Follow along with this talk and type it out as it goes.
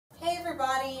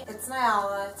everybody, it's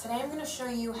Nyala. Today I'm going to show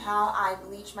you how I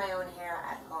bleach my own hair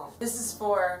at home. This is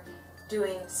for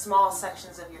doing small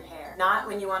sections of your hair, not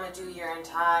when you want to do your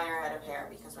entire head of hair,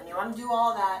 because when you want to do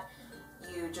all that,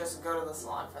 you just go to the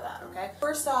salon for that, okay?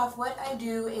 First off, what I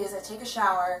do is I take a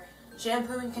shower,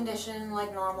 shampoo and condition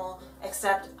like normal,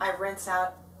 except I rinse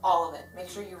out all of it. Make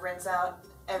sure you rinse out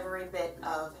every bit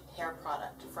of hair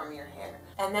product from your hair.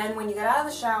 And then when you get out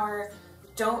of the shower,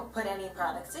 don't put any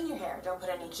products in your hair. Don't put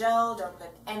any gel, don't put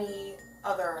any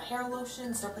other hair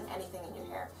lotions, don't put anything in your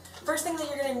hair. First thing that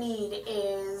you're going to need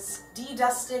is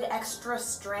de-dusted extra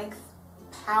strength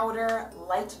powder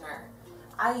lightener.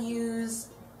 I use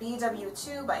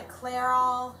BW2 by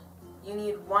Clairol. You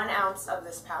need 1 ounce of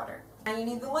this powder. And you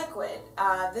need the liquid.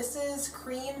 This is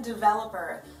Cream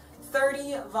Developer.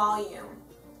 30 volume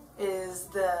is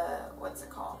the, what's it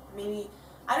called? Maybe,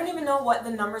 I don't even know what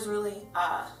the numbers really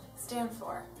stand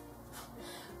for.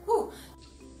 Whew.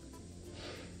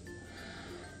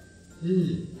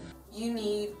 You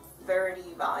need 30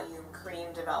 volume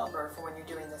cream developer for when you're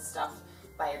doing this stuff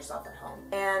by yourself at home.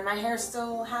 And my hair's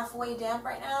still halfway damp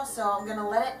right now, so I'm gonna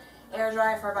let it air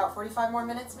dry for about 45 more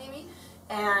minutes maybe,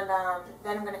 and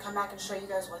then I'm gonna come back and show you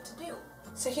guys what to do.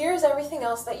 So here's everything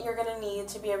else that you're gonna need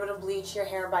to be able to bleach your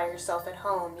hair by yourself at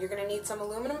home. You're gonna need some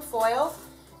aluminum foil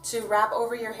to wrap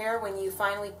over your hair when you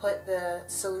finally put the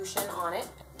solution on it.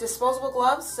 Disposable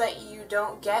gloves so that you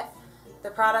don't get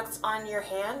the products on your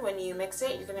hand when you mix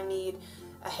it. You're going to need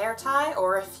a hair tie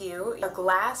or a few, a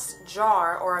glass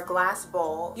jar or a glass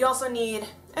bowl. You also need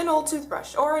an old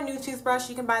toothbrush or a new toothbrush.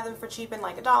 You can buy them for cheap in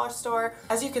like a dollar store.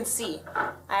 As you can see,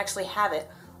 I actually have it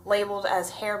labeled as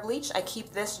hair bleach. I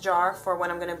keep this jar for when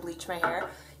I'm going to bleach my hair,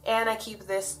 and I keep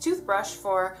this toothbrush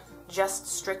for just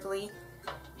strictly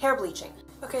hair bleaching.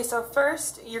 Okay, so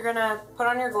first you're gonna put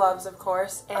on your gloves, of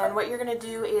course, and what you're gonna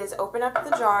do is open up the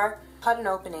jar, cut an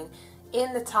opening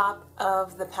in the top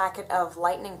of the packet of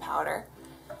lightening powder,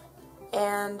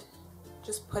 and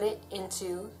just put it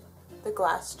into the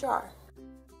glass jar.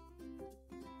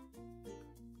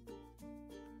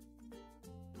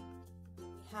 We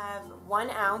have 1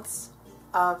 ounce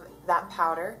of that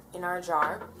powder in our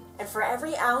jar. And for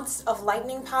every ounce of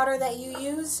lightening powder that you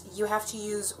use, you have to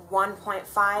use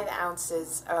 1.5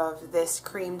 ounces of this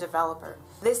cream developer.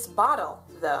 This bottle,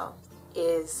 though,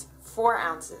 is 4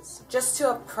 ounces. Just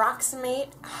to approximate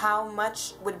how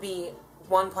much would be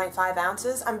 1.5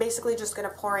 ounces, I'm basically just going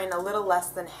to pour in a little less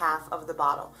than half of the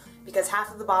bottle, because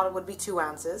half of the bottle would be 2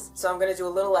 ounces. So I'm going to do a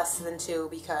little less than 2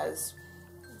 because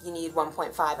you need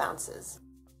 1.5 ounces.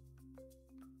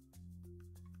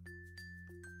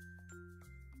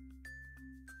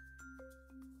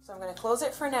 So I'm going to close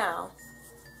it for now,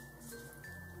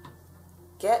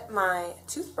 get my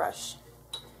toothbrush,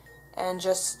 and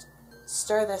just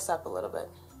stir this up a little bit.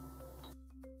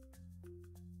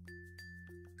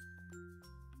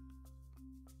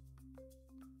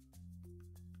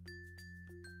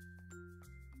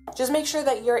 Just make sure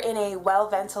that you're in a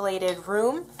well-ventilated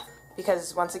room,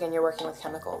 because once again you're working with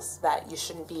chemicals that you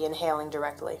shouldn't be inhaling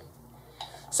directly.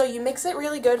 So you mix it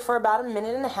really good for about 1.5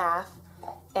 minutes.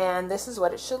 And this is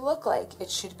what it should look like. It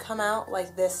should come out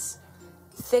like this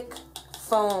thick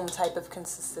foam type of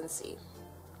consistency.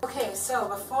 Okay, so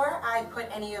before I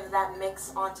put any of that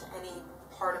mix onto any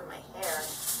part of my hair,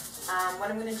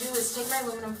 what I'm going to do is take my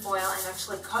aluminum foil and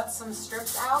actually cut some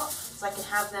strips out so I can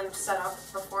have them set up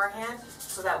beforehand,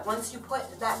 so that once you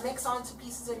put that mix onto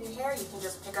pieces of your hair, you can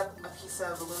just pick up a piece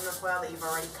of aluminum foil that you've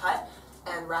already cut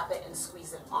and wrap it and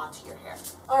squeeze it onto your hair.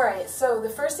 Alright, so the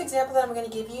first example that I'm going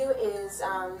to give you is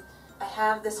I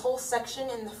have this whole section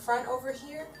in the front over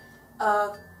here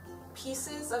of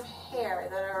pieces of hair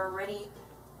that are already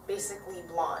basically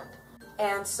blonde.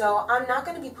 And so I'm not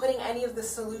going to be putting any of the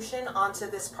solution onto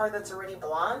this part that's already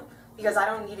blonde, because I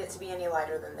don't need it to be any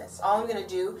lighter than this. All I'm going to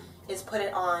do is put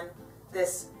it on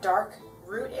this dark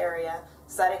root area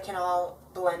so that it can all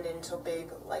blend into a big,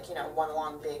 like, you know, one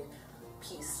long big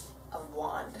piece of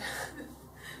blonde.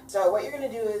 So what you're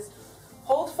going to do is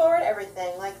hold forward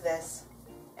everything like this,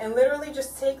 and literally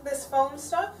just take this foam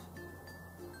stuff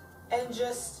and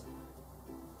just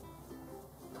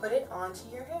put it onto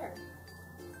your hair.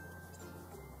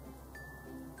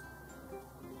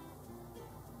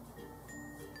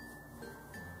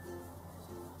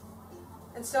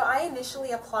 And so I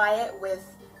initially apply it with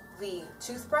the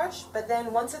toothbrush, but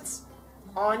then once it's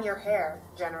on your hair,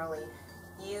 generally,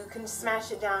 you can smash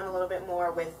it down a little bit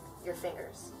more with your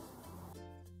fingers.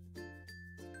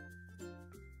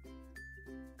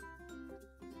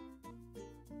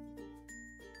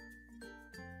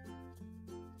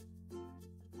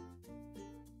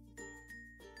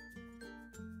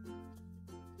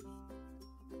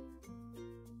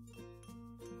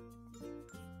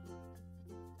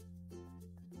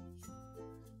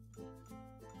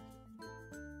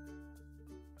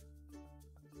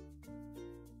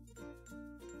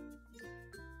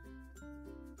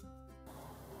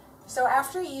 So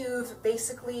after you've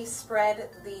basically spread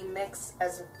the mix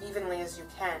as evenly as you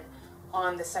can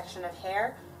on the section of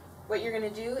hair, what you're going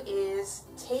to do is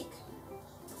take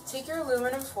your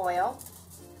aluminum foil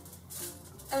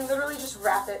and literally just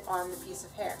wrap it on the piece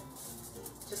of hair.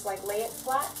 Just like lay it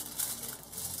flat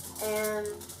and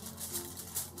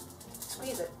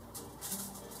squeeze it.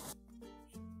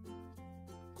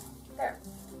 There.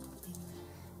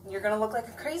 You're going to look like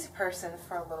a crazy person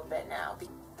for a little bit now.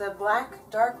 The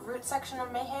black, dark root section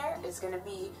of my hair is going to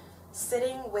be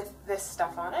sitting with this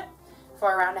stuff on it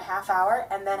for around a half hour,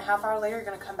 and then a half hour later you're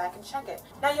going to come back and check it.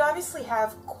 Now you obviously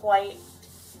have quite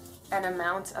an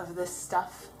amount of this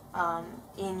stuff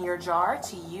in your jar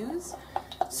to use,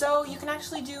 so you can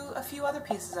actually do a few other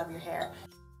pieces of your hair.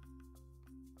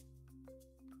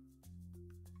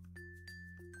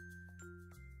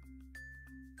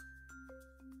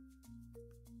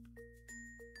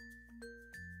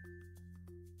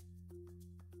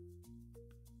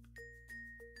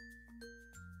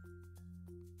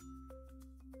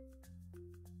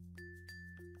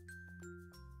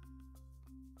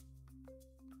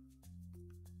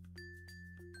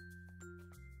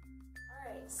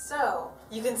 So,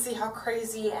 you can see how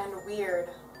crazy and weird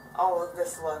all of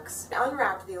this looks. I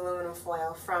unwrapped the aluminum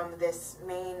foil from this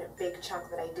main big chunk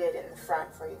that I did in the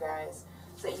front for you guys,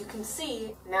 so that you can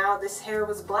see now this hair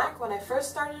was black when I first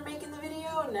started making the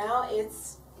video, now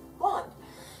it's blonde.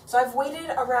 So I've waited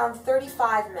around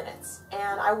 35 minutes,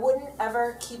 and I wouldn't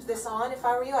ever keep this on if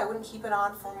I were you. I wouldn't keep it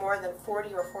on for more than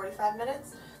 40 or 45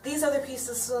 minutes. These other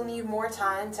pieces still need more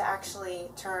time to actually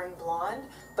turn blonde,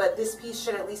 but this piece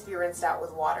should at least be rinsed out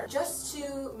with water, just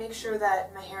to make sure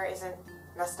that my hair isn't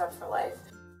messed up for life.